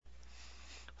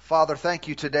Father, thank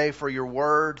you today for your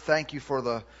word. Thank you for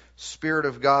the Spirit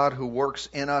of God who works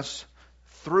in us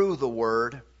through the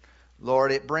word.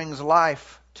 Lord, it brings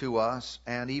life to us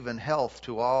and even health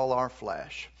to all our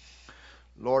flesh.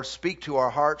 Lord, speak to our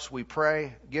hearts, we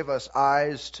pray. Give us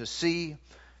eyes to see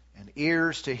and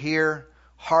ears to hear,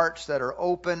 hearts that are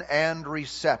open and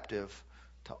receptive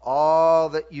to all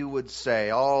that you would say,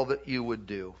 all that you would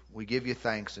do. We give you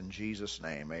thanks in Jesus'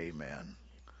 name. Amen.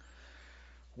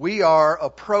 We are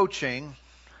approaching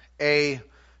a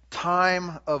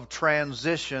time of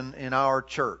transition in our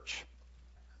church,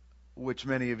 which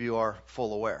many of you are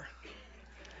full aware.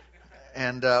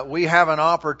 And we have an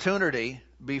opportunity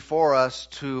before us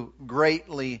to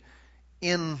greatly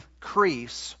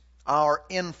increase our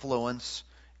influence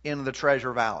in the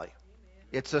Treasure Valley.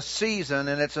 It's a season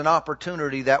and it's an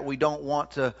opportunity that we don't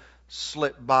want to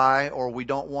slip by, or we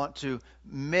don't want to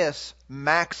miss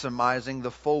maximizing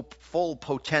the full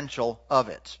potential of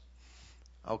it.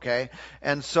 Okay?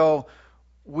 And so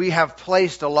we have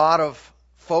placed a lot of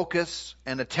focus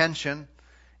and attention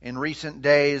in recent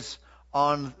days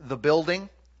on the building,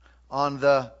 on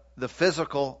the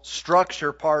physical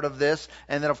structure part of this,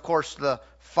 and then of course the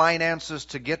finances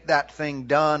to get that thing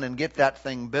done and get that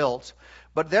thing built.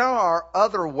 But there are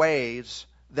other ways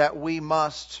that we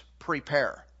must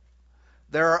prepare.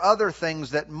 There are other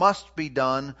things that must be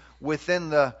done within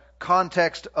the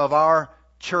context of our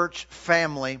church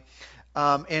family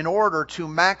in order to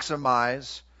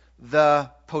maximize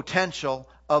the potential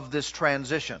of this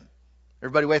transition.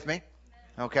 Everybody with me?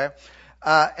 Okay.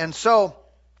 And so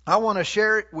I want to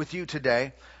share with you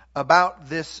today about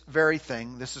this very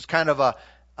thing. This is kind of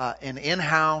an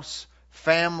in-house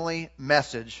family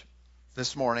message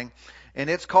this morning, and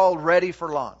it's called Ready for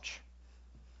Launch.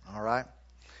 All right?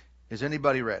 Is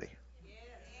anybody ready?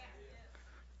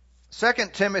 2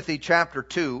 Timothy chapter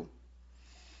 2,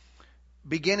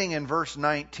 beginning in verse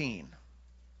 19.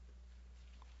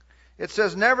 It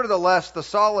says, "Nevertheless, the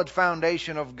solid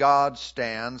foundation of God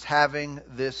stands, having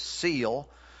this seal.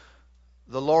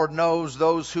 The Lord knows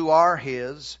those who are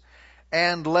His,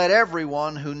 and let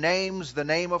everyone who names the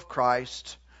name of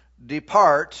Christ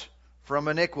depart from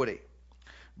iniquity.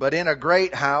 But in a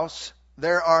great house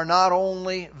there are not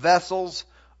only vessels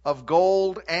of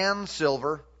gold and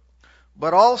silver,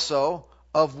 but also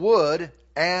of wood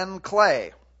and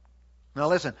clay." Now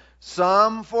listen,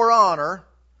 some for honor,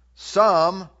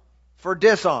 some for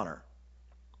dishonor.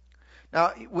 Now,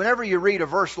 whenever you read a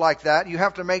verse like that, you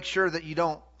have to make sure that you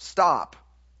don't stop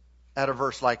at a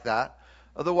verse like that.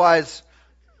 Otherwise,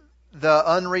 the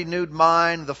unrenewed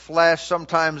mind, the flesh,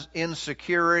 sometimes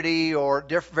insecurity or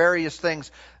various things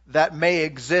that may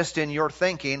exist in your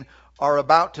thinking are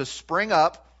about to spring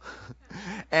up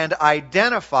and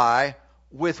identify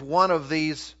with one of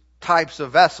these types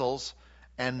of vessels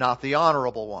and not the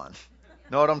honorable one.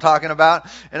 Know what I'm talking about?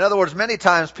 In other words, many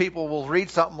times people will read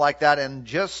something like that and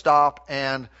just stop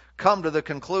and come to the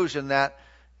conclusion that,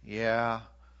 yeah,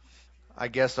 I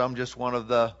guess I'm just one of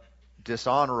the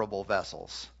dishonorable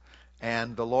vessels.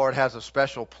 And the Lord has a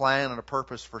special plan and a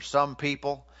purpose for some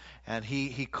people. And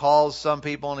He calls some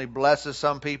people and He blesses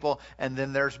some people. And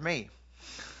then there's me.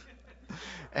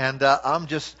 And I'm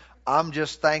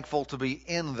just thankful to be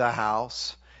in the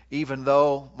house, even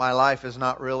though my life is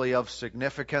not really of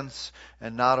significance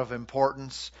and not of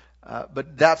importance.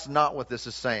 But that's not what this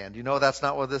is saying. You know that's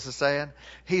not what this is saying?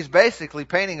 He's basically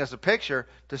painting us a picture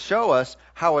to show us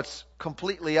how it's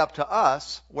completely up to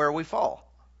us where we fall.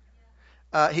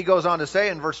 He goes on to say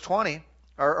in verse 20,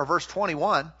 or verse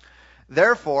 21,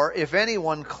 "Therefore, if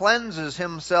anyone cleanses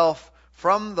himself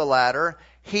from the latter,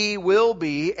 he will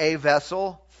be a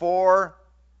vessel for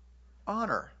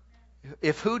honor."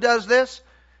 If who does this?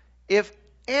 If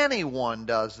anyone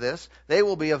does this, they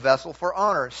will be a vessel for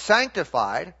honor,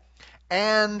 sanctified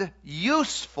and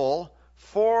useful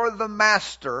for the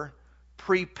master,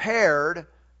 prepared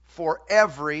for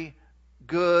every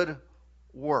good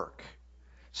work.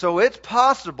 So it's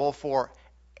possible for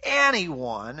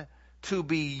anyone to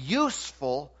be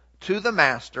useful to the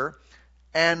master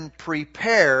and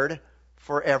prepared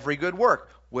for every good work,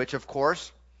 which of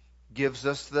course gives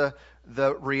us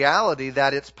the reality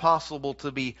that it's possible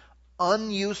to be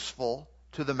unuseful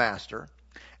to the master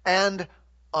and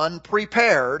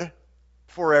unprepared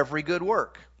for every good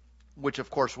work, which of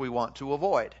course we want to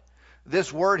avoid.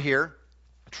 This word here,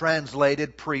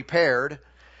 translated prepared,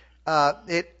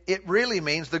 it really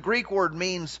means, the Greek word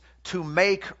means to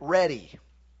make ready.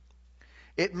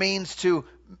 It means to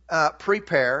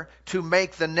prepare, to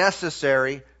make the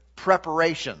necessary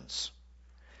preparations.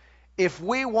 If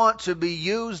we want to be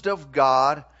used of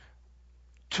God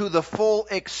to the full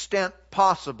extent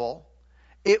possible,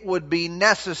 it would be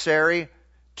necessary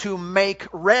to make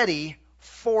ready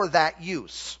for that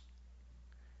use.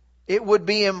 It would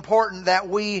be important that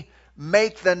we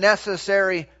make the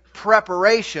necessary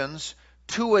preparations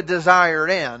to a desired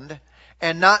end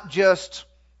and not just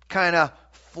kind of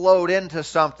float into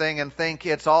something and think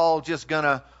it's all just going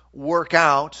to work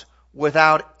out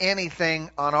without anything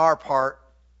on our part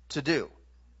to do.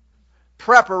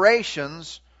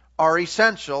 Preparations are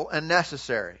essential and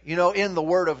necessary. You know, in the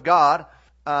Word of God,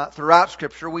 throughout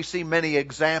Scripture, we see many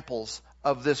examples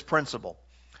of this principle.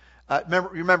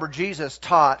 Remember, Jesus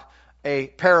taught a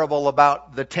parable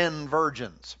about the 10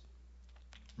 virgins.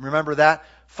 Remember that?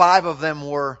 5 of them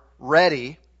were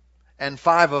ready, and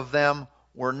 5 of them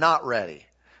were not ready.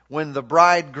 When the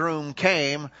bridegroom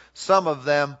came, some of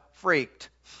them freaked.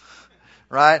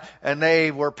 Right? And they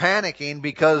were panicking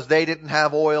because they didn't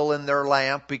have oil in their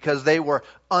lamp, because they were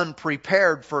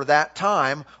unprepared for that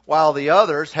time, while the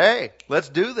others, hey, let's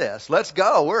do this. Let's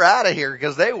go. We're out of here,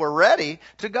 because they were ready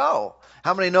to go.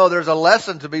 How many know there's a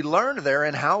lesson to be learned there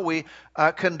in how we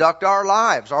conduct our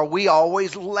lives? Are we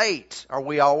always late? Are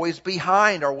we always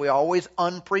behind? Are we always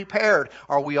unprepared?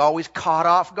 Are we always caught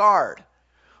off guard?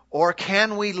 Or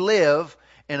can we live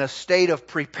in a state of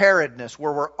preparedness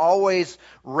where we're always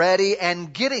ready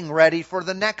and getting ready for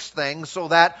the next thing, so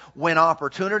that when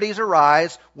opportunities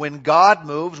arise, when God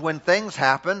moves, when things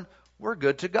happen, we're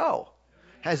good to go?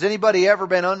 Has anybody ever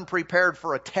been unprepared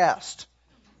for a test?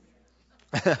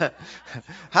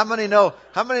 How many know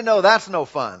that's no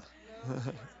fun?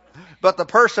 But the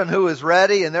person who is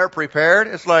ready and they're prepared,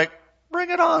 it's like, bring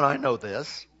it on. I know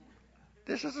this.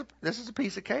 This is a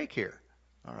piece of cake here.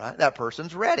 All right, that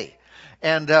person's ready.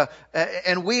 And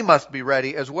we must be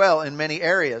ready as well in many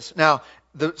areas. Now,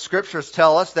 the Scriptures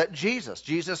tell us that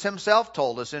Jesus himself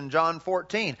told us in John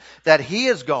 14 that he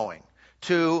is going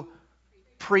to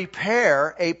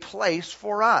prepare a place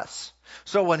for us.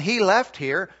 So when he left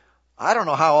here, I don't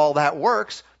know how all that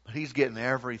works, but he's getting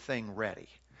everything ready,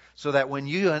 so that when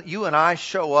you and I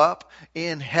show up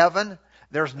in heaven,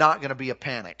 there's not going to be a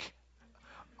panic.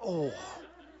 Oh,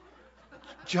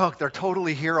 junk, they're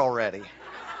totally here already.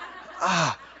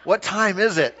 What time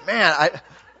is it? Man,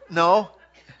 no,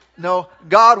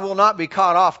 God will not be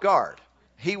caught off guard.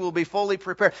 He will be fully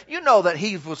prepared. You know that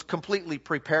he was completely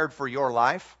prepared for your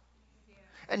life.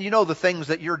 And you know the things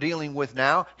that you're dealing with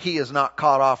now, he is not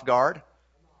caught off guard.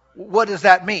 What does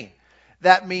that mean?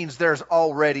 That means there's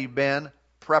already been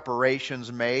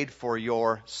preparations made for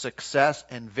your success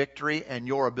and victory and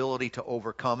your ability to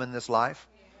overcome in this life.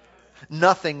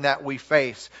 Nothing that we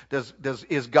face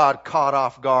is God caught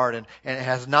off guard and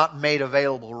has not made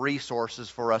available resources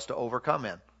for us to overcome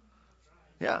in.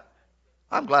 Yeah.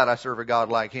 I'm glad I serve a God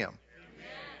like him.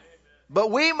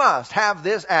 But we must have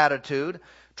this attitude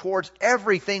towards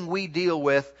everything we deal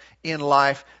with in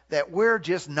life, that we're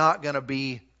just not going to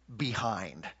be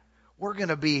behind. We're going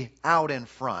to be out in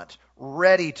front,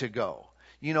 ready to go.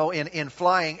 You know, in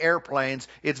flying airplanes,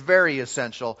 it's very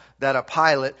essential that a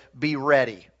pilot be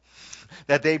ready,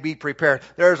 that they be prepared.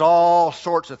 There's all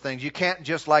sorts of things. You can't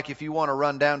just, like, if you want to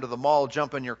run down to the mall,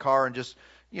 jump in your car and just,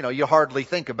 you hardly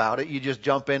think about it. You just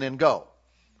jump in and go.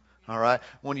 All right?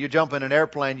 When you jump in an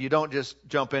airplane, you don't just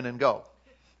jump in and go,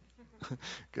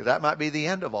 because that might be the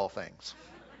end of all things.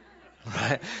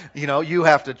 Right? You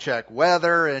have to check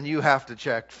weather, and you have to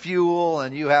check fuel,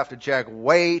 and you have to check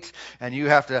weight, and you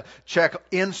have to check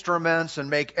instruments, and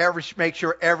make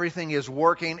sure everything is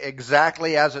working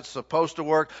exactly as it's supposed to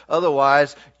work.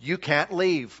 Otherwise, you can't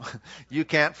leave. You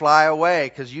can't fly away,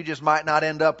 because you just might not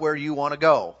end up where you want to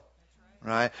go.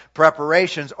 Right?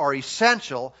 Preparations are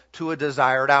essential to a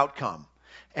desired outcome.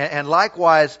 And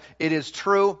likewise, it is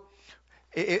true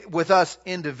with us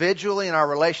individually in our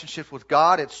relationships with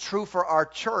God. It's true for our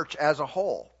church as a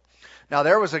whole. Now,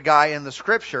 there was a guy in the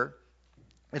Scripture,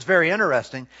 it's very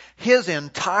interesting, his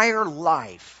entire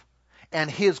life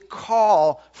and his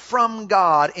call from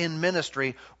God in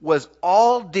ministry was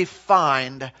all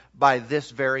defined by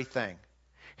this very thing.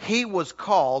 He was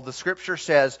called, the Scripture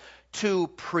says, to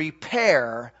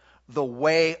prepare the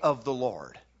way of the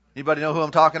Lord. Anybody know who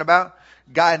I'm talking about?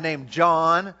 A guy named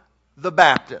John the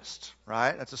Baptist,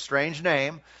 right? That's a strange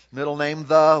name. Middle name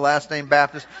the, last name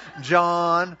Baptist.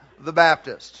 John the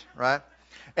Baptist, right?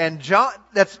 And John,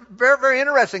 that's very, very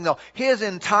interesting though. His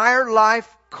entire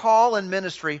life, call, and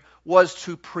ministry was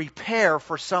to prepare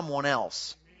for someone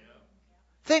else.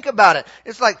 Think about it.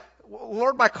 It's like,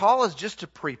 Lord, my call is just to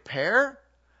prepare?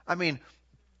 I mean,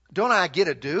 don't I get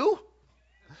to do?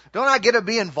 Don't I get to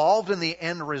be involved in the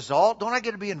end result? Don't I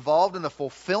get to be involved in the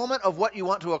fulfillment of what you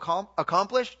want to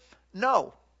accomplish?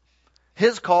 No.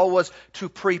 His call was to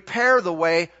prepare the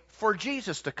way for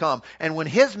Jesus to come. And when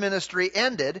his ministry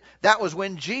ended, that was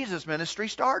when Jesus' ministry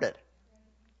started.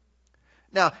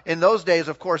 Now, in those days,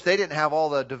 of course, they didn't have all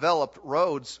the developed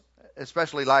roads,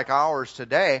 especially like ours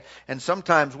today. And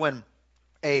sometimes when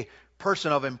a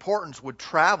person of importance would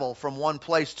travel from one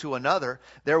place to another,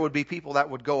 there would be people that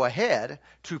would go ahead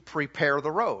to prepare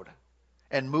the road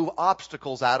and move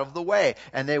obstacles out of the way.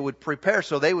 And they would prepare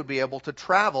so they would be able to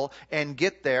travel and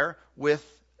get there with,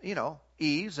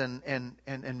 ease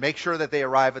and make sure that they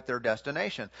arrive at their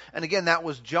destination. And again, that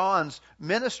was John's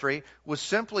ministry, was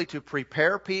simply to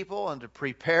prepare people and to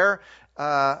prepare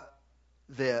that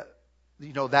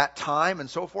time and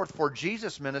so forth for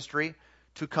Jesus' ministry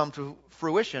to come to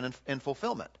fruition and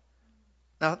fulfillment.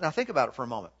 Now think about it for a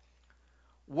moment.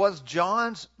 Was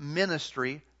John's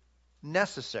ministry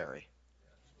necessary?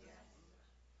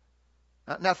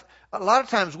 Now, a lot of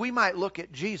times we might look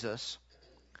at Jesus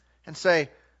and say,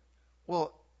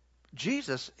 well,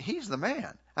 Jesus, he's the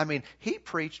man. I mean, he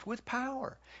preached with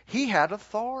power. He had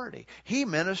authority. He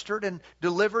ministered and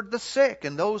delivered the sick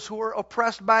and those who were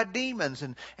oppressed by demons.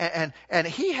 And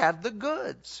he had the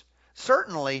goods.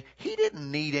 Certainly, he didn't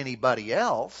need anybody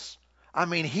else. I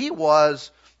mean, he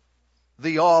was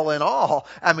the all in all.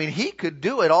 I mean, he could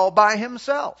do it all by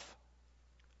himself.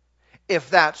 If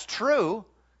that's true,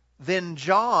 then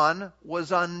John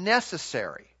was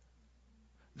unnecessary.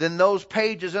 Then those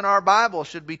pages in our Bible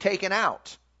should be taken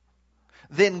out.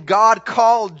 Then God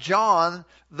called John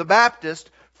the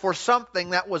Baptist for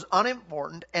something that was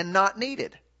unimportant and not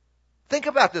needed. Think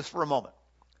about this for a moment.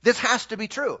 This has to be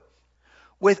true.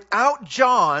 Without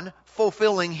John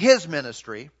fulfilling his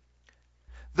ministry,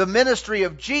 the ministry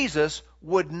of Jesus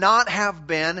would not have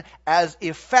been as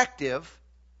effective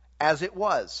as it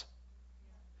was.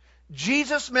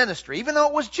 Jesus' ministry, even though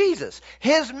it was Jesus,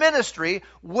 his ministry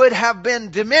would have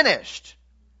been diminished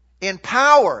in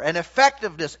power and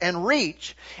effectiveness and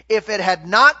reach if it had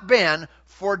not been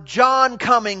for John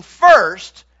coming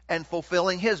first and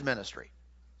fulfilling his ministry.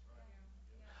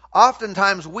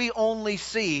 Oftentimes we only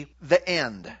see the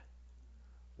end.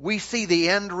 We see the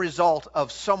end result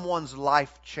of someone's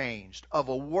life changed, of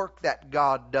a work that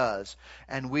God does,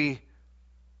 and we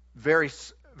very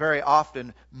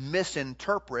often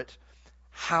misinterpret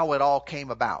how it all came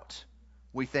about.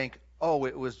 We think, oh,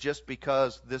 it was just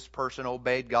because this person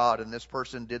obeyed God and this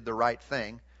person did the right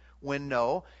thing. When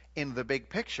no, in the big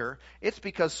picture, it's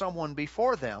because someone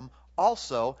before them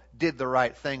also did the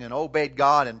right thing and obeyed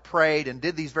God and prayed and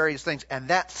did these various things. And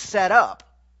that set up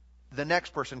the next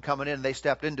person coming in. They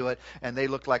stepped into it and they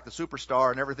looked like the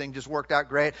superstar and everything just worked out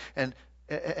great. And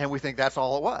we think that's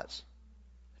all it was.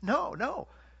 No.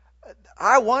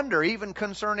 I wonder, even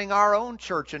concerning our own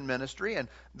church and ministry and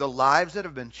the lives that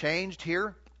have been changed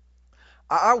here,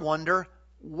 I wonder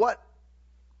what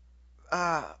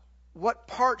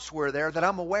parts were there that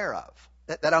I'm aware of,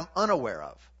 that I'm unaware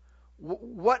of.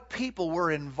 What people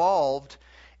were involved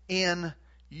in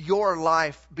your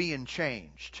life being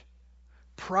changed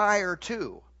prior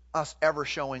to us ever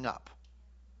showing up?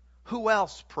 Who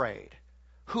else prayed?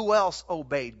 Who else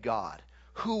obeyed God?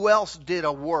 Who else did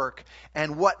a work?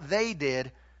 And what they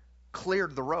did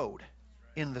cleared the road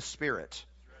in the Spirit.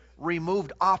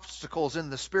 Removed obstacles in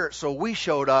the Spirit. So we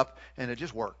showed up and it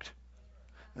just worked.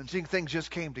 And things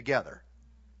just came together.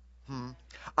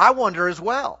 I wonder as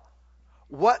well,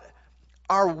 what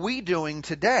are we doing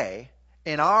today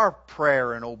in our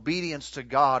prayer and obedience to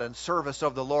God and service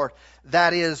of the Lord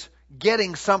that is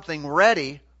getting something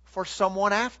ready for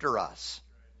someone after us?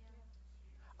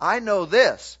 I know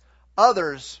this.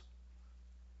 Others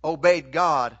obeyed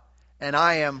God, and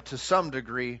I am to some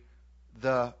degree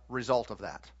the result of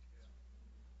that.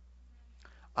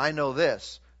 I know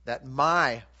this, that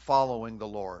my following the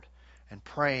Lord and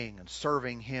praying and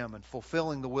serving Him and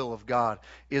fulfilling the will of God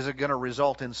is going to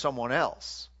result in someone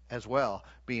else as well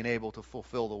being able to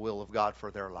fulfill the will of God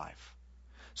for their life.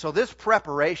 So this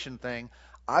preparation thing,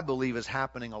 I believe, is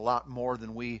happening a lot more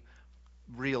than we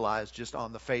realize just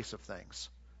on the face of things.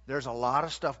 There's a lot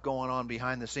of stuff going on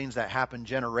behind the scenes that happened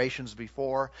generations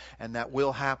before and that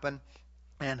will happen.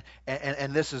 And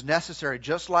this is necessary.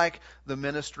 Just like the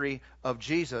ministry of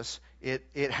Jesus,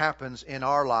 it happens in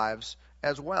our lives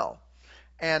as well.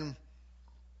 And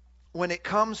when it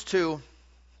comes to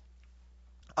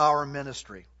our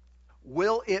ministry,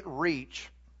 will it reach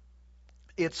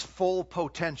its full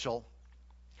potential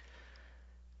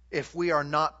if we are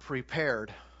not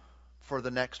prepared for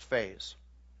the next phase?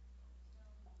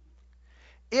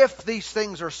 If these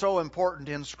things are so important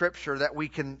in Scripture that we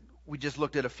just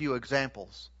looked at a few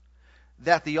examples,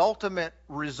 that the ultimate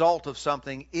result of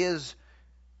something is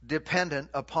dependent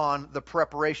upon the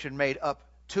preparation made up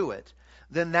to it,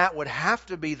 then that would have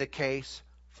to be the case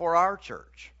for our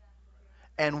church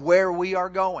and where we are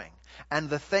going and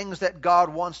the things that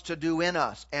God wants to do in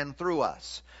us and through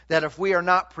us. That if we are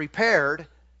not prepared,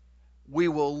 we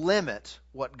will limit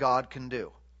what God can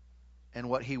do and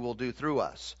what He will do through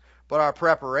us. But our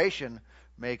preparation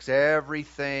makes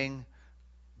everything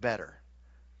better.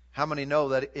 How many know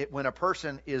that when a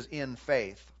person is in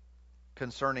faith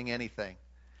concerning anything,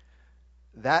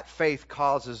 that faith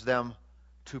causes them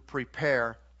to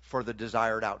prepare for the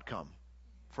desired outcome,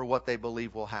 for what they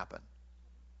believe will happen?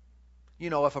 You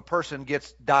know, if a person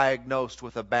gets diagnosed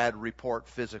with a bad report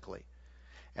physically,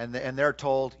 and they're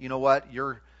told, you know what,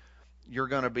 you're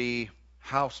going to be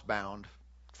housebound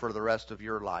for the rest of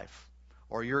your life,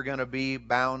 or you're going to be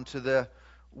bound to the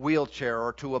wheelchair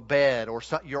or to a bed, or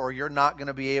you're not going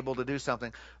to be able to do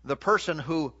something. The person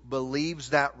who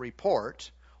believes that report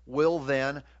will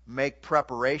then make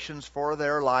preparations for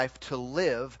their life to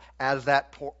live as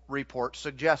that report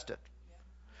suggested.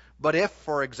 But if,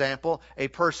 for example, a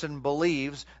person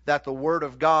believes that the Word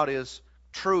of God is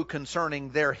true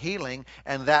concerning their healing,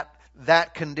 and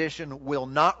that condition will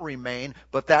not remain,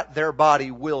 but that their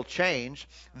body will change,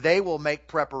 they will make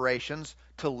preparations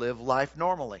to live life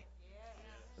normally.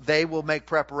 They will make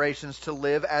preparations to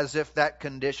live as if that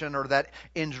condition or that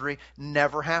injury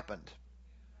never happened.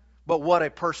 But what a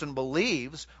person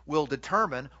believes will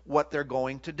determine what they're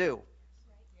going to do.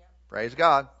 Praise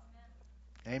God.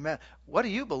 Amen. What do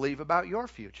you believe about your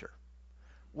future?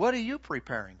 What are you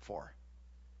preparing for?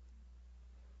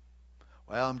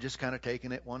 Well, I'm just kind of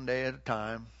taking it one day at a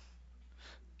time.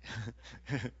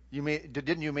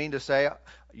 Didn't you mean to say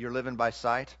you're living by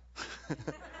sight?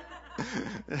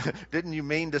 Didn't you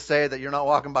mean to say that you're not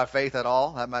walking by faith at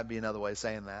all? That might be another way of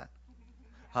saying that.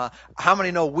 How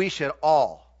many know we should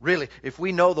all, really, if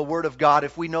we know the Word of God,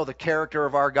 if we know the character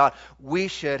of our God, we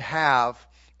should have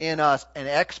in us an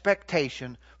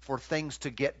expectation for things to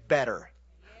get better,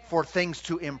 for things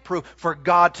to improve, for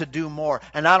God to do more.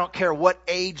 And I don't care what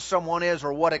age someone is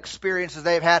or what experiences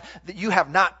they've had, that you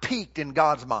have not peaked in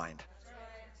God's mind.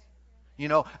 You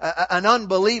know, an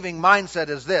unbelieving mindset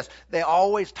is this. They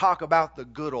always talk about the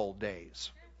good old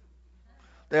days.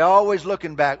 They're always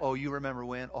looking back. Oh, you remember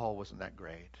when? Oh, wasn't that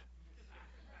great?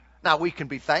 Now, we can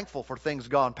be thankful for things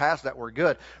gone past that were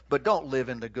good, but don't live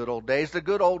in the good old days. The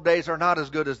good old days are not as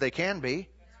good as they can be.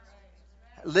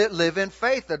 Live in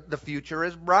faith that the future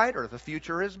is brighter. The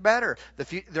future is better.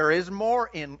 There is more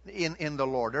in the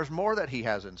Lord. There's more that He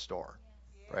has in store.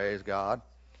 Praise God.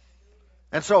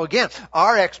 And so again,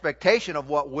 our expectation of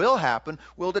what will happen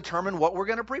will determine what we're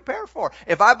going to prepare for.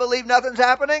 If I believe nothing's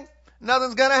happening,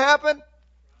 nothing's going to happen,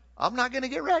 I'm not going to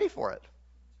get ready for it.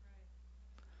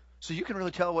 So you can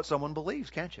really tell what someone believes,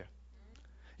 can't you?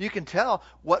 You can tell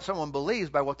what someone believes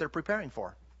by what they're preparing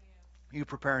for. You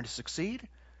preparing to succeed?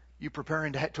 You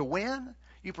preparing to win?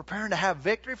 You preparing to have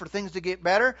victory, for things to get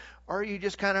better? Or are you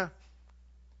just kind of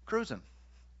cruising?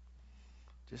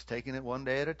 Just taking it one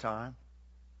day at a time?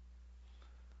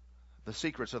 The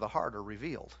secrets of the heart are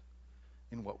revealed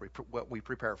in what we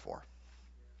prepare for.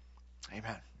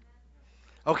 Amen.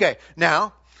 Okay,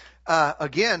 now,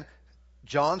 again,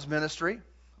 John's ministry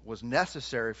was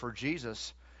necessary for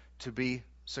Jesus to be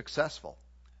successful.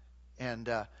 And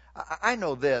I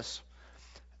know this,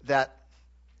 that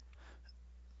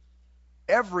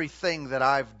everything that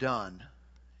I've done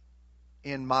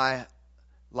in my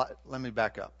life, let me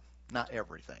back up, not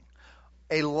everything.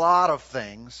 A lot of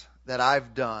things that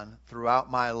I've done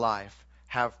throughout my life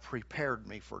have prepared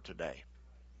me for today.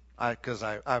 Because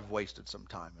I've wasted some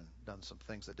time and done some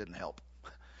things that didn't help.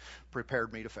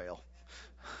 Prepared me to fail.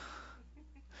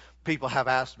 People have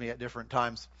asked me at different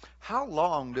times, how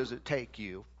long does it take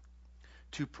you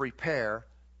to prepare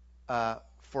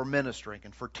for ministering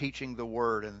and for teaching the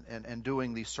Word and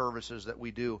doing these services that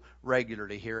we do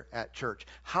regularly here at church?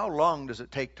 How long does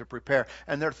it take to prepare?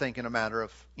 And they're thinking a matter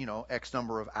of, X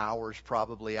number of hours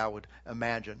probably, I would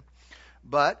imagine.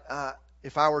 But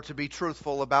if I were to be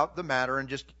truthful about the matter and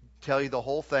just tell you the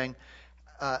whole thing,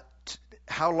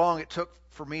 how long it took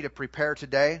for me to prepare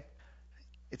today,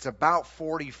 it's about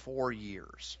 44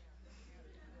 years.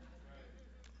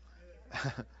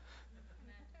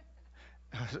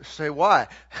 Say why?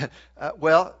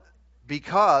 Well,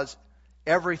 because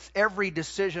every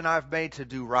decision I've made to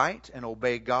do right and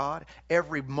obey God,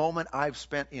 every moment I've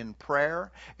spent in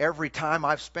prayer, every time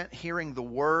I've spent hearing the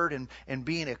Word and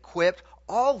being equipped,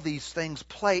 all these things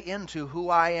play into who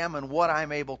I am and what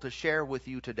I'm able to share with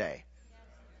you today.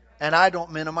 And I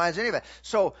don't minimize any of it.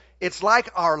 So it's like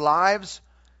our lives,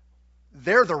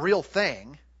 they're the real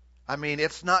thing. I mean,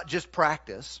 it's not just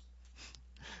practice.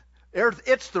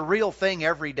 It's the real thing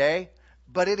every day,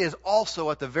 but it is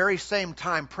also at the very same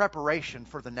time preparation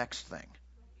for the next thing.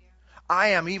 I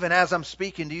am, even as I'm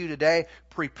speaking to you today,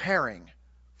 preparing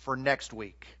for next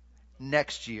week,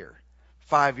 next year,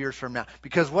 5 years from now.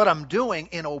 Because what I'm doing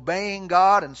in obeying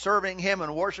God and serving Him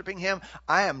and worshiping Him,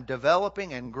 I am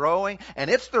developing and growing, and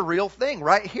it's the real thing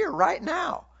right here, right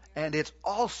now. And it's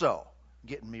also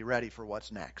getting me ready for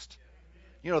what's next.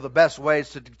 You know, the best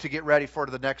ways to get ready for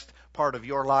the next part of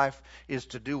your life is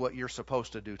to do what you're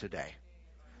supposed to do today.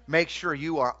 Make sure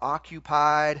you are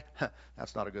occupied.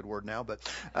 That's not a good word now, but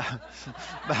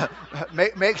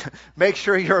make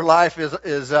sure your life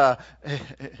is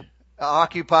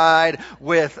occupied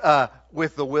with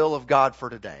the will of God for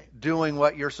today, doing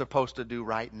what you're supposed to do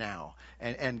right now.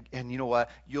 And you know what?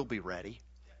 You'll be ready.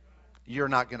 You're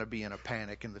not going to be in a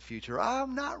panic in the future.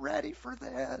 I'm not ready for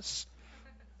this.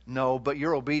 No, but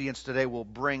your obedience today will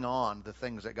bring on the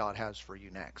things that God has for you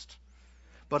next.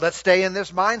 But let's stay in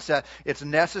this mindset. It's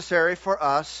necessary for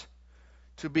us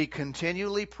to be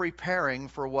continually preparing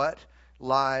for what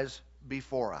lies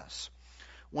before us.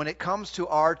 When it comes to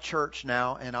our church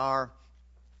now and our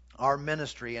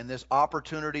ministry and this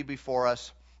opportunity before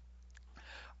us,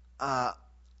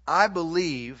 I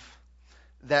believe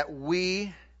that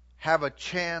we have a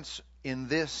chance in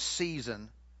this season,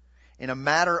 in a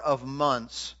matter of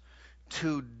months,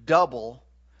 to double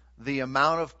the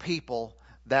amount of people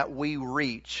that we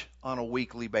reach on a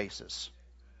weekly basis.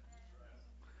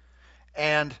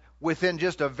 And within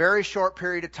just a very short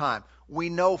period of time, we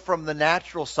know from the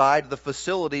natural side the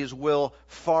facilities will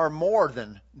far more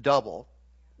than double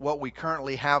what we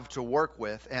currently have to work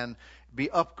with and be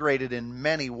upgraded in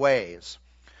many ways.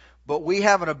 But we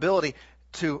have an ability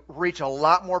to reach a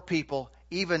lot more people,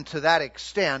 even to that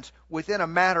extent, within a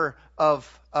matter of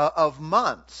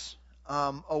months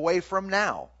away from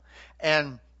now.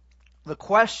 And the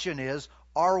question is,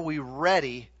 are we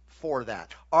ready for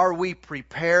that? Are we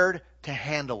prepared to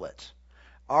handle it?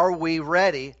 Are we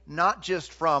ready, not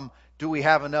just from, do we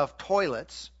have enough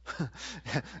toilets?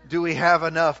 Do we have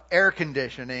enough air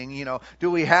conditioning?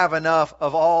 Do we have enough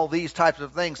of all these types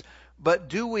of things? But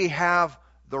do we have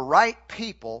the right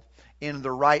people in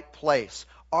the right place?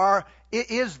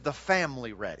 Is the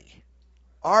family ready?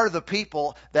 Are the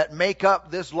people that make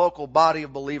up this local body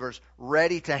of believers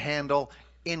ready to handle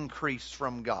increase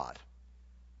from God?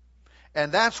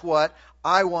 And that's what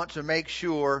I want to make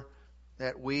sure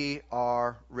that we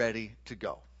are ready to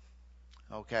go.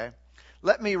 Okay?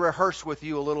 Let me rehearse with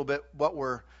you a little bit what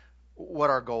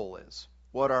our goal is,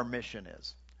 what our mission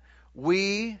is.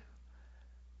 We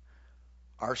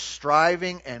are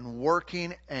striving and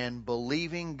working and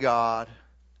believing God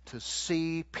to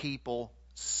see people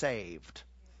saved,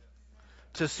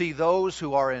 to see those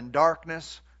who are in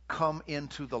darkness come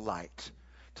into the light,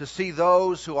 to see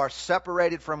those who are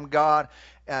separated from God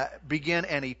begin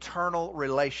an eternal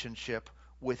relationship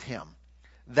with Him.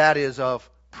 That is of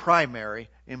primary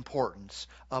importance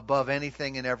above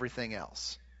anything and everything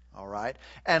else. All right?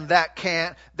 And that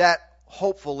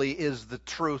hopefully is the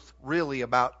truth really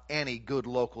about any good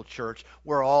local church.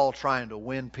 We're all trying to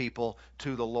win people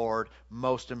to the Lord,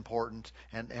 most important,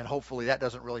 and hopefully that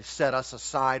doesn't really set us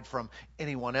aside from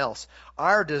anyone else.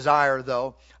 Our desire,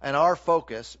 though, and our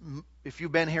focus, if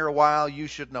you've been here a while, you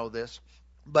should know this,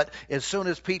 but as soon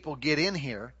as people get in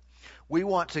here, we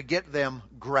want to get them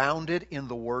grounded in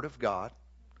the Word of God.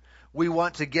 We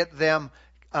want to get them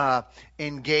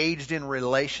engaged in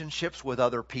relationships with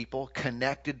other people,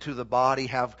 connected to the body,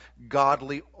 have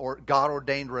godly or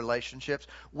God-ordained relationships.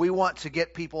 We want to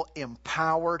get people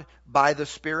empowered by the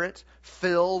Spirit,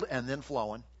 filled and then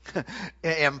flowing,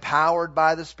 empowered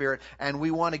by the Spirit, and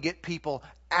we want to get people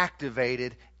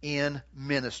activated in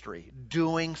ministry,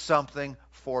 doing something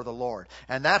for the Lord.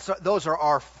 And those are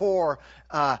our four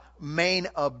main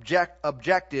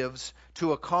objectives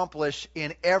to accomplish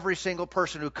in every single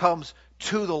person who comes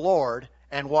to the Lord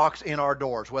and walks in our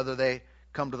doors, whether they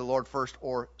come to the Lord first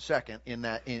or second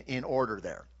in order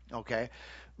there. Okay?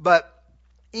 But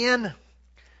in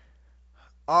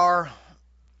our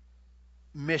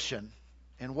mission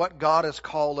and what God has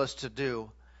called us to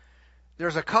do,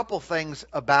 there's a couple things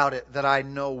about it that I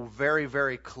know very,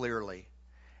 very clearly.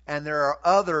 And there are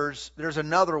others. There's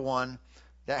another one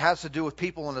that has to do with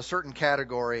people in a certain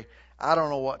category. I don't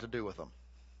know what to do with them.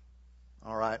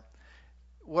 All right?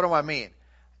 What do I mean?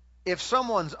 If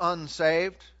someone's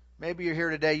unsaved, maybe you're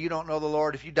here today, you don't know the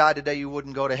Lord. If you died today, you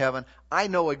wouldn't go to heaven. I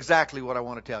know exactly what I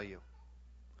want to tell you.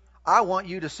 I want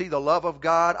you to see the love of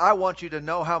God. I want you to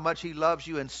know how much He loves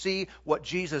you and see what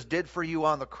Jesus did for you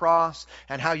on the cross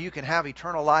and how you can have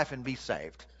eternal life and be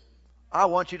saved. I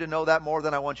want you to know that more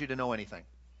than I want you to know anything.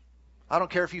 I don't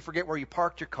care if you forget where you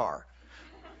parked your car.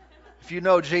 If you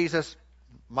know Jesus,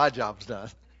 my job's done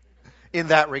in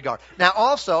that regard. Now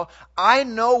also, I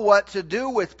know what to do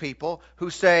with people who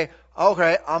say,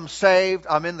 okay, I'm saved,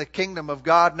 I'm in the kingdom of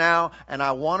God now, and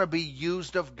I want to be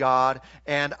used of God,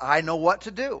 and I know what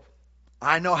to do.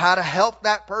 I know how to help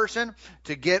that person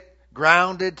to get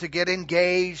grounded, to get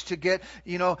engaged, to get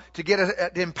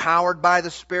empowered by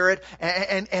the Spirit,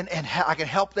 and I can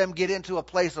help them get into a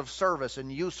place of service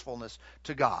and usefulness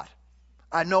to God.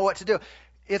 I know what to do.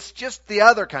 It's just the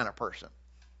other kind of person.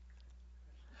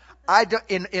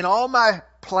 In all my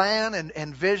plan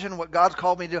and vision, what God's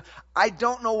called me to do, I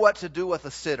don't know what to do with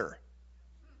a sitter.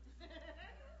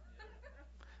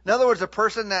 In other words, a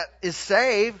person that is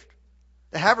saved,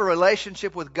 they have a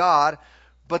relationship with God,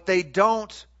 but they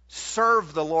don't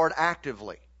serve the Lord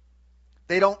actively.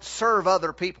 They don't serve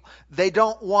other people. They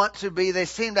don't want to be, they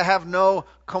seem to have no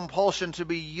compulsion to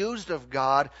be used of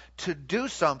God to do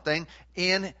something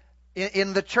in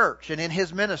the church and in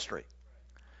His ministry.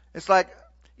 It's like,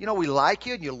 we like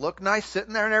you and you look nice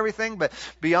sitting there and everything, but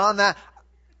beyond that,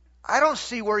 I don't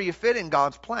see where you fit in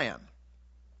God's plan.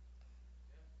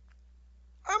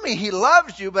 I mean, He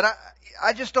loves you, but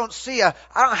I just don't see I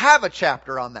don't have a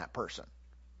chapter on that person.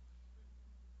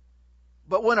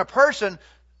 But when a person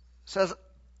says,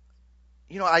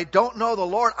 I don't know the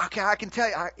Lord, okay, I can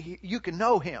tell you, you can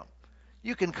know Him.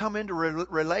 You can come into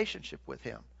relationship with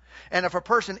Him. And if a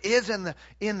person is in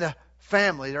the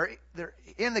family, they're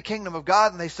in the kingdom of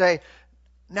God, and they say,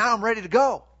 now I'm ready to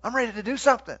go. I'm ready to do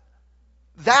something.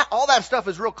 All that stuff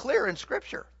is real clear in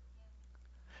Scripture.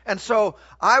 And so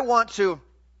I want to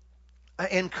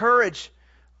encourage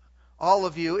all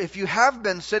of you, if you have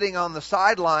been sitting on the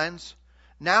sidelines,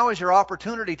 now is your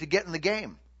opportunity to get in the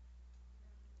game.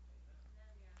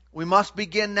 We must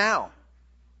begin now.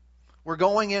 We're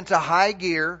going into high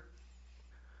gear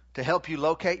to help you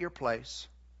locate your place,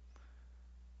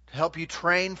 to help you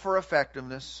train for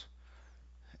effectiveness,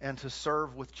 and to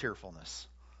serve with cheerfulness.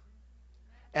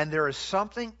 And there is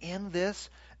something in this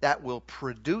that will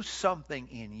produce something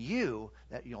in you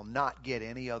that you'll not get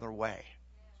any other way.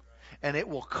 And it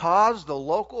will cause the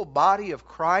local body of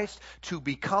Christ to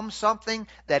become something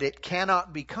that it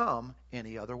cannot become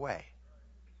any other way.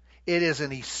 It is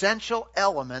an essential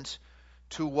element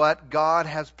to what God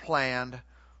has planned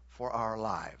for our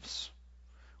lives.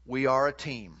 We are a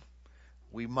team.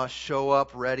 We must show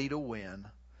up ready to win.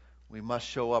 We must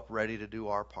show up ready to do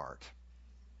our part.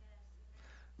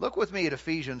 Look with me at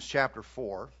Ephesians chapter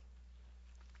 4.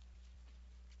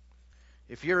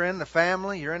 If you're in the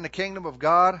family, you're in the kingdom of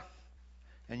God,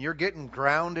 and you're getting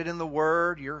grounded in the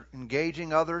Word, you're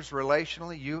engaging others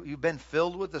relationally, you've been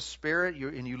filled with the Spirit,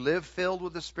 and you live filled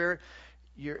with the Spirit,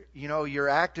 you're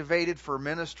activated for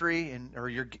ministry, or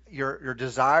you're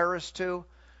desirous to,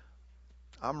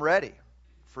 I'm ready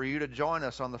for you to join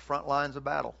us on the front lines of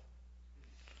battle.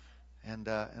 And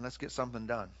let's get something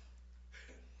done.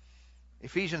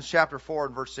 Ephesians chapter 4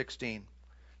 and verse 16.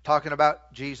 Talking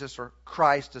about Jesus, or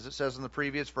Christ, as it says in the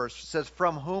previous verse. It says,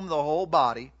 from whom the whole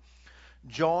body,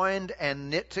 joined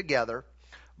and knit together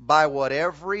by what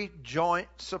every joint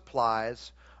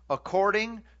supplies,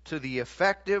 according to the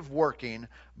effective working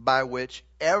by which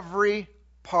every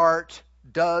part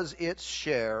does its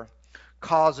share,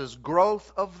 causes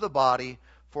growth of the body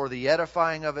for the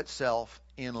edifying of itself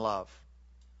in love.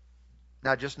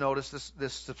 Now just notice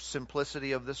this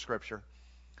simplicity of the Scripture.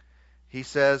 He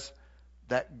says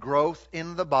that growth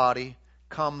in the body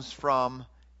comes from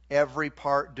every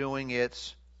part doing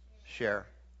its share.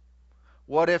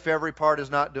 What if every part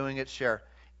is not doing its share?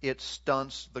 It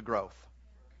stunts the growth.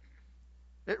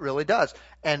 It really does.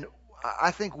 And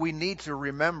I think we need to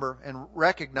remember and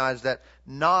recognize that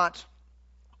not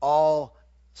all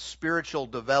spiritual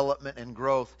development and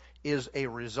growth is a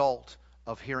result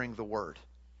of hearing the Word.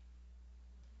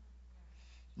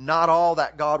 Not all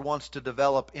that God wants to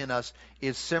develop in us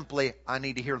is simply, I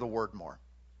need to hear the Word more.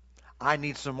 I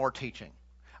need some more teaching.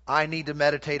 I need to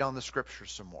meditate on the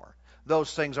Scriptures some more.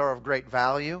 Those things are of great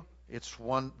value.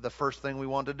 The first thing we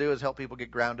want to do is help people get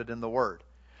grounded in the Word.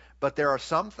 But there are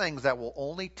some things that will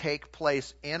only take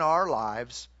place in our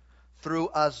lives through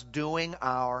us doing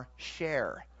our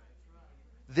share.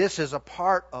 This is a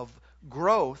part of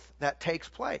growth that takes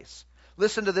place.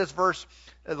 Listen to this verse,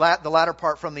 the latter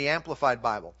part from the Amplified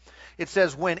Bible. It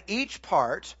says, when each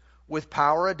part, with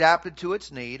power adapted to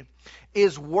its need,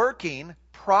 is working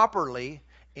properly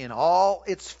in all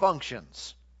its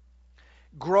functions,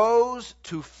 grows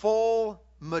to full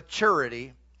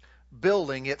maturity,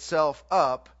 building itself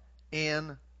up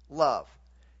in love.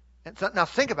 And so, now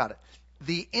think about it.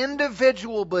 The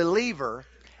individual believer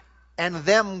and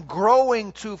them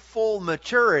growing to full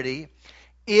maturity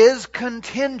is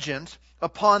contingent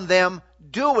upon them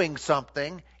doing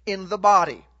something in the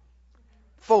body.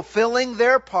 Fulfilling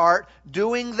their part,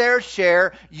 doing their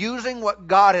share, using what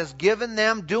God has given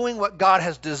them, doing what God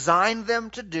has designed them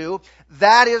to do,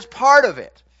 that is part of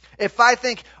it. If I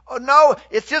think, oh no,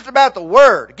 it's just about the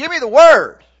Word. Give me the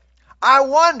Word. I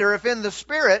wonder if in the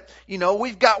Spirit,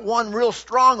 we've got one real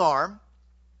strong arm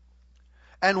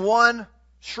and one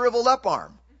shriveled up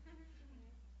arm.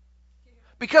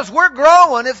 Because we're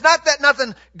growing, it's not that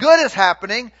nothing good is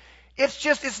happening.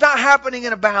 It's not happening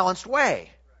in a balanced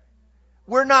way.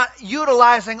 We're not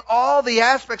utilizing all the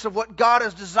aspects of what God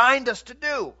has designed us to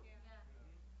do.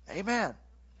 Amen.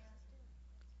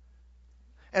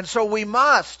 And so we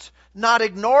must not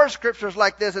ignore scriptures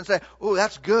like this and say, oh,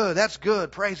 that's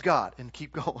good, praise God, and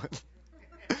keep going.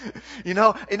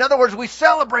 In other words, we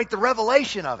celebrate the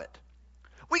revelation of it.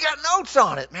 We got notes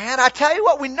on it, man. I tell you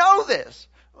what, we know this.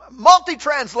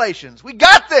 Multi-translations, we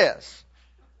got this.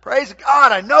 Praise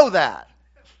God, I know that.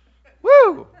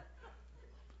 Woo!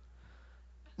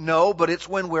 No, but it's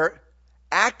when we're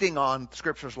acting on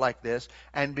scriptures like this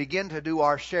and begin to do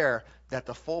our share that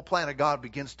the full plan of God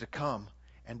begins to come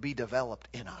and be developed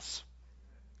in us.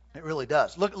 It really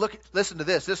does. Listen to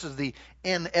this. This is the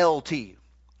NLT,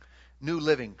 New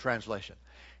Living Translation.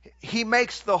 He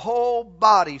makes the whole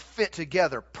body fit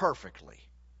together perfectly.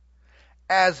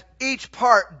 As each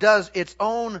part does its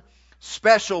own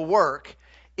special work,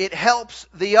 it helps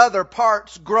the other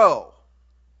parts grow.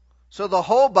 So the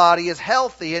whole body is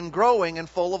healthy and growing and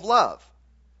full of love.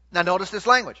 Now notice this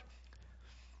language.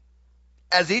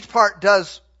 As each part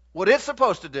does what it's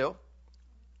supposed to do,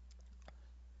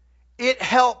 it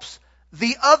helps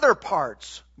the other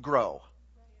parts grow.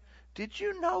 Did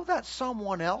you know that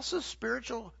someone else's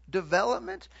spiritual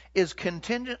development is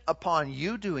contingent upon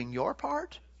you doing your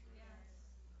part?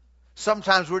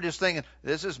 Sometimes we're just thinking,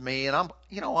 this is me and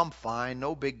I'm fine,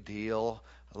 no big deal.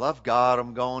 I love God,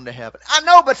 I'm going to heaven. I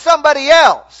know, but somebody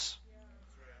else's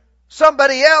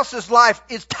life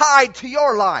is tied to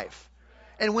your life.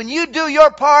 And when you do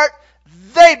your part,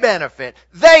 they benefit,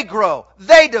 they grow,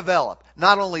 they develop.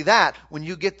 Not only that, when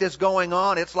you get this going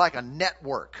on, it's like a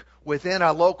network within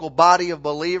a local body of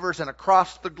believers and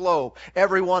across the globe.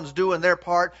 Everyone's doing their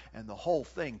part, and the whole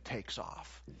thing takes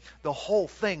off. The whole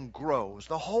thing grows.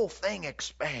 The whole thing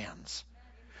expands.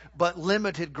 But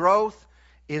limited growth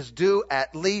is due,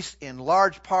 at least in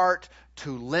large part,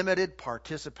 to limited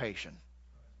participation.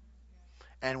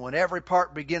 And when every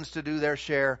part begins to do their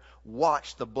share,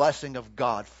 watch the blessing of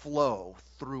God flow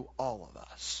through all of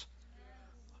us.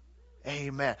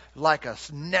 Amen. Like a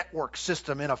network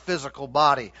system in a physical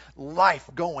body, life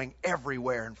going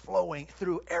everywhere and flowing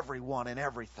through everyone and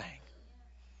everything.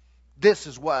 This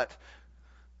is what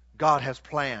God has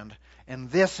planned,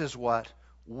 and this is what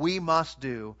we must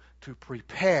do to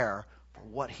prepare for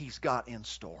what He's got in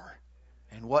store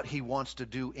and what He wants to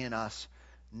do in us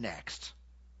next.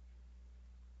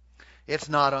 It's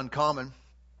not uncommon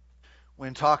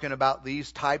when talking about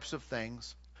these types of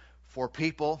things for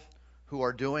people who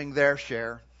are doing their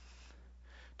share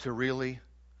to really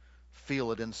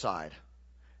feel it inside.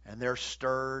 And they're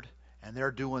stirred, and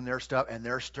they're doing their stuff, and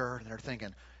they're stirred, and they're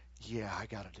thinking, yeah, I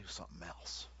got to do something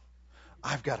else.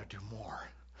 I've got to do more.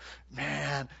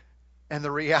 Man. And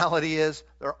the reality is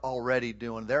they're already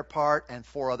doing their part and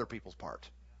 4 other people's part.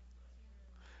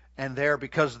 And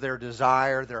because their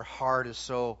desire, their heart is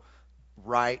so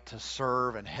right to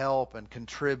serve and help and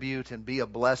contribute and be a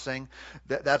blessing,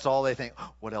 that's all they think.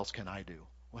 What else can I do?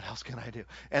 What else can I do?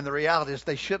 And the reality is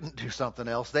they shouldn't do something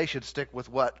else. They should stick with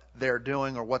what they're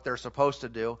doing or what they're supposed to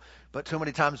do. But too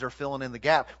many times they're filling in the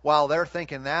gap. While they're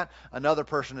thinking that, another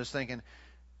person is thinking,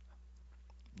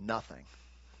 nothing.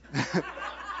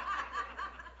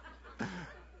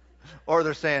 Or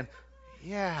they're saying,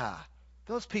 yeah,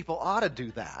 those people ought to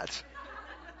do that.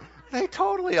 They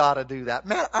totally ought to do that.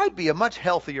 Man, I'd be a much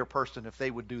healthier person if they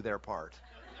would do their part.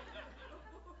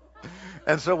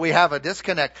 And so we have a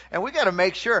disconnect. And we got to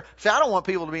make sure. See, I don't want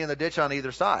people to be in the ditch on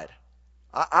either side.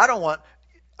 I don't want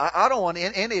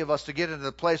any of us to get into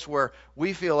the place where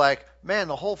we feel like, man,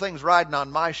 the whole thing's riding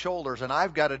on my shoulders and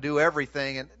I've got to do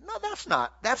everything. And no,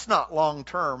 that's not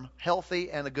long-term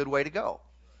healthy and a good way to go.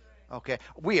 Okay,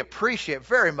 we appreciate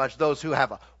very much those who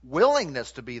have a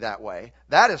willingness to be that way.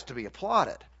 That is to be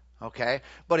applauded. Okay,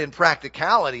 but in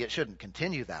practicality, it shouldn't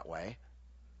continue that way.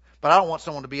 But I don't want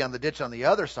someone to be on the ditch on the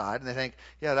other side and they think,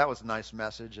 yeah, that was a nice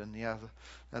message and yeah,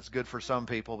 that's good for some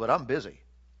people, but I'm busy.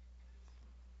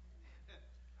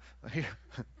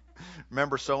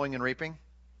 Remember sowing and reaping?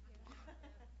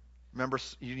 Remember,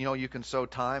 you can sow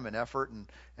time and effort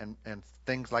and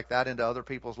things like that into other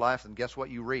people's lives, and guess what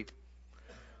you reap?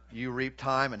 You reap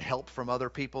time and help from other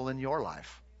people in your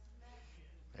life.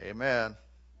 Amen.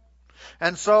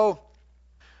 And so,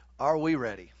 are we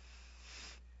ready?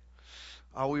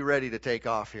 Are we ready to take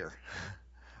off here?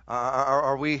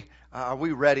 Are we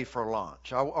ready for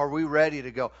launch? Are we ready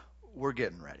to go? We're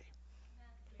getting ready.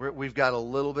 We've got a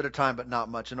little bit of time, but not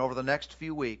much. And over the next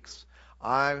few weeks,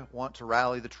 I want to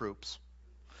rally the troops.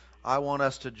 I want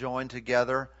us to join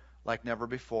together like never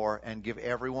before and give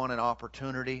everyone an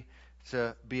opportunity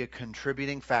to be a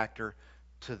contributing factor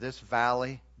to this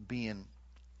valley being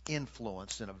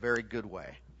influenced in a very good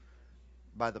way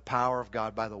by the power of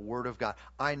God, by the Word of God.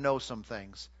 I know some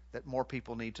things that more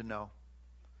people need to know.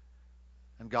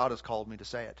 And God has called me to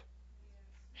say it.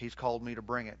 He's called me to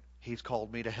bring it. He's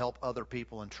called me to help other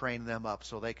people and train them up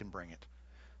so they can bring it,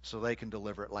 so they can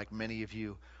deliver it like many of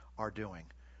you are doing.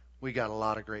 We got a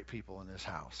lot of great people in this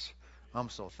house. I'm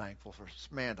so thankful for,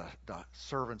 man, the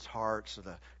servants' hearts,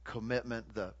 the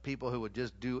commitment, the people who would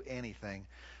just do anything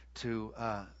to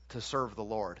serve the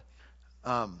Lord.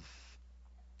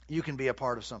 You can be a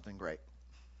part of something great.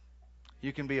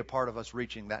 You can be a part of us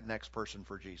reaching that next person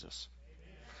for Jesus.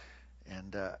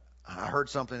 And I heard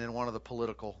something in one of the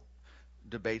political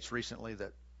debates recently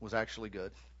that was actually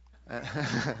good.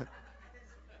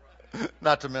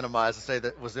 Not to minimize and say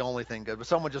that was the only thing good, but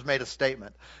someone just made a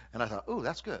statement, and I thought, ooh,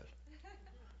 that's good.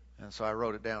 And so I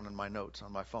wrote it down in my notes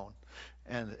on my phone.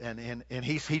 And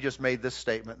he just made this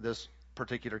statement. This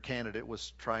particular candidate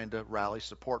was trying to rally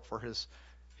support for his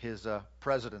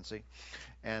presidency.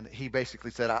 And he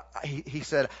basically said, he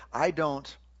said, I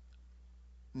don't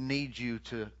need you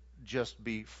to just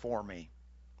be for me.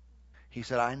 He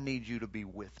said, I need you to be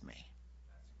with me.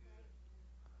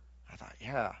 I thought,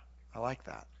 yeah, I like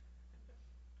that.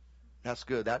 That's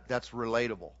good. That's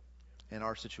relatable in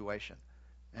our situation.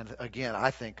 And again,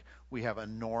 I think we have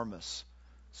enormous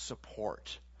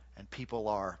support. And people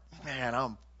are, man,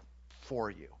 I'm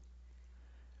for you.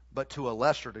 But to a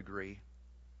lesser degree,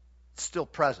 still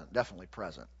present, definitely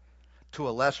present. To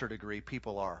a lesser degree,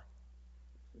 people are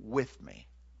with me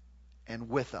and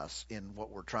with us in what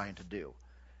we're trying to do.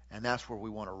 And that's where we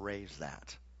want to raise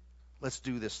that. Let's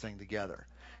do this thing together.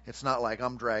 It's not like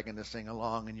I'm dragging this thing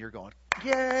along and you're going,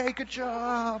 yay, good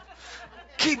job.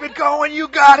 Keep it going, you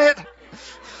got it.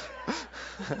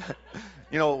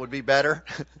 You know what would be better?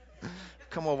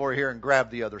 Come over here and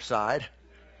grab the other side.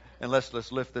 And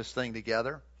let's lift this thing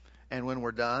together. And when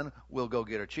we're done, we'll go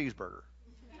get a cheeseburger.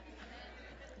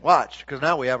 Watch, because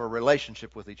now we have a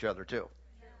relationship with each other too.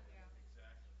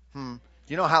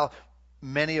 You know how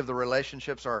many of the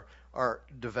relationships are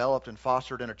developed and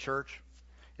fostered in a church?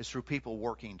 It's through people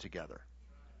working together.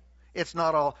 It's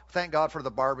not all, thank God for the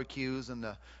barbecues and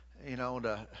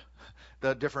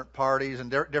the different parties and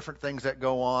different things that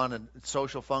go on and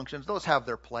social functions. Those have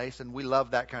their place, and we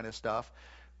love that kind of stuff.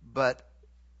 But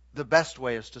the best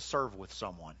way is to serve with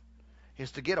someone,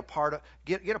 is to get a part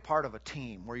of a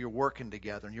team where you're working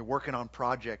together and you're working on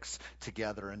projects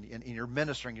together and you're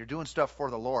ministering, you're doing stuff for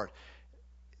the Lord.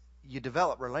 You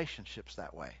develop relationships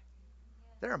that way.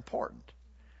 They're important.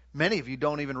 Many of you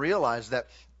don't even realize that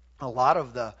a lot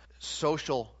of the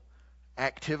social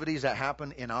activities that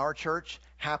happen in our church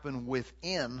happen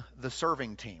within the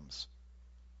serving teams.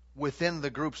 Within the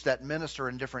groups that minister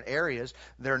in different areas,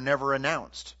 they're never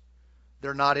announced.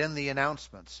 They're not in the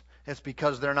announcements. It's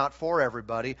because they're not for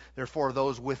everybody. They're for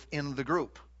those within the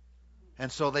group.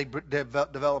 And so they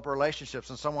develop relationships.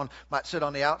 And someone might sit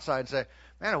on the outside and say,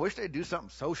 man, I wish they'd do something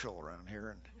social around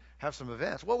here and have some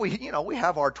events. Well, we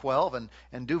have our 12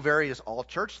 and do various all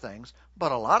church things,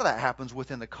 but a lot of that happens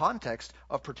within the context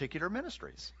of particular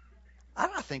ministries.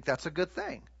 I think that's a good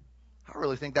thing. I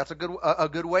really think that's a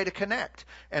good way to connect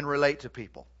and relate to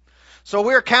people. So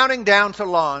we're counting down to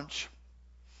launch.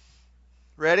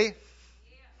 Ready?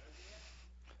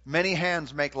 Many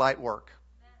hands make light work.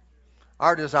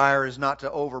 Our desire is not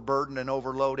to overburden and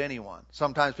overload anyone.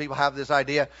 Sometimes people have this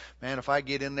idea, man, if I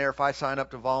get in there, if I sign up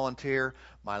to volunteer,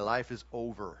 my life is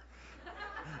over.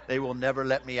 They will never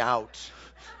let me out.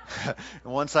 And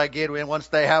once I get in, once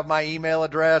they have my email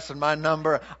address and my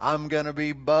number, I'm going to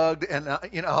be bugged and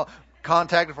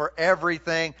contacted for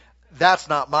everything. That's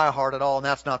not my heart at all, and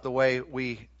that's not the way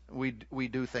we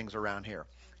do things around here.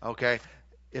 Okay?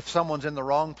 If someone's in the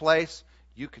wrong place,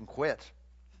 you can quit.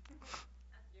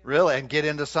 Really, and get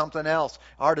into something else.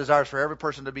 Our desire is for every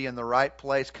person to be in the right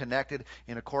place, connected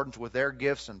in accordance with their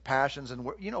gifts and passions, and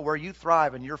where you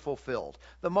thrive and you're fulfilled.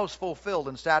 The most fulfilled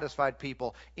and satisfied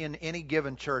people in any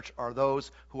given church are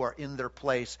those who are in their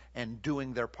place and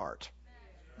doing their part.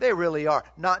 They really are.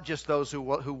 Not just those who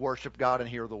worship God and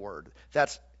hear the word.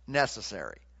 That's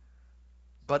necessary.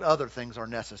 But other things are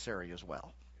necessary as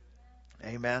well.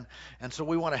 Amen. And so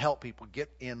we want to help people get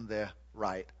in the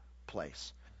right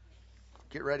place.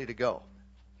 Get ready to go.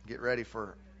 Get ready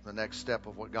for the next step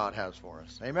of what God has for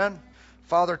us. Amen.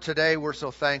 Father, today we're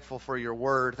so thankful for your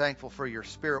word, thankful for your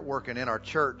Spirit working in our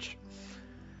church.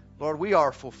 Lord, we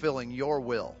are fulfilling your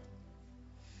will.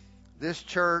 This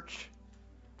church,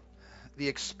 the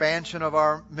expansion of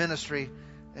our ministry,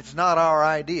 it's not our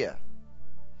idea.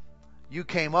 You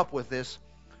came up with this.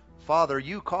 Father,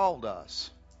 you called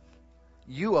us.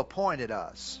 You appointed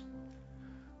us.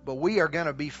 But we are going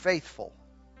to be faithful.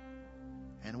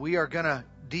 And we are going to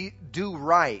do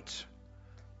right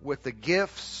with the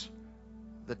gifts,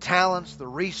 the talents, the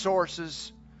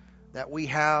resources that we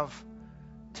have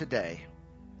today.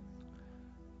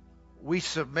 We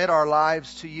submit our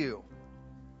lives to you.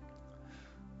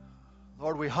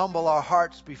 Lord, we humble our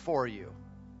hearts before you.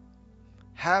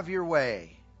 Have your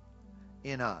way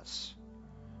in us.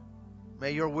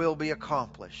 May your will be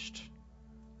accomplished.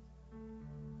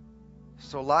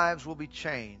 So lives will be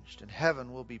changed and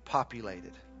heaven will be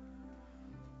populated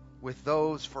with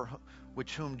those for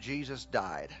which whom Jesus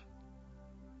died.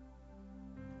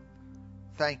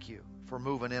 Thank you for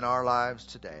moving in our lives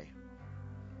today.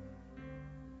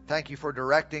 Thank you for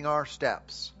directing our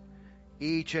steps,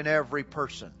 each and every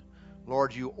person.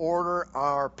 Lord, you order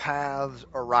our paths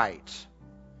aright,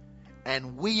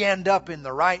 and we end up in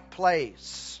the right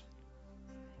place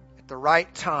at the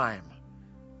right time.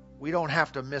 We don't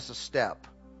have to miss a step.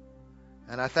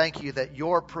 And I thank you that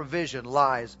your provision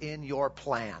lies in your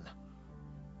plan.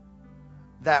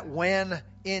 That when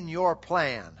in your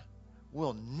plan,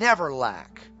 we'll never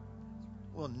lack.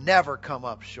 We'll never come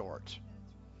up short.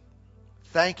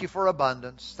 Thank you for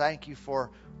abundance. Thank you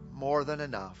for more than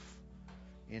enough.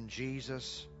 In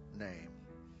Jesus' name,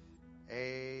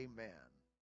 amen.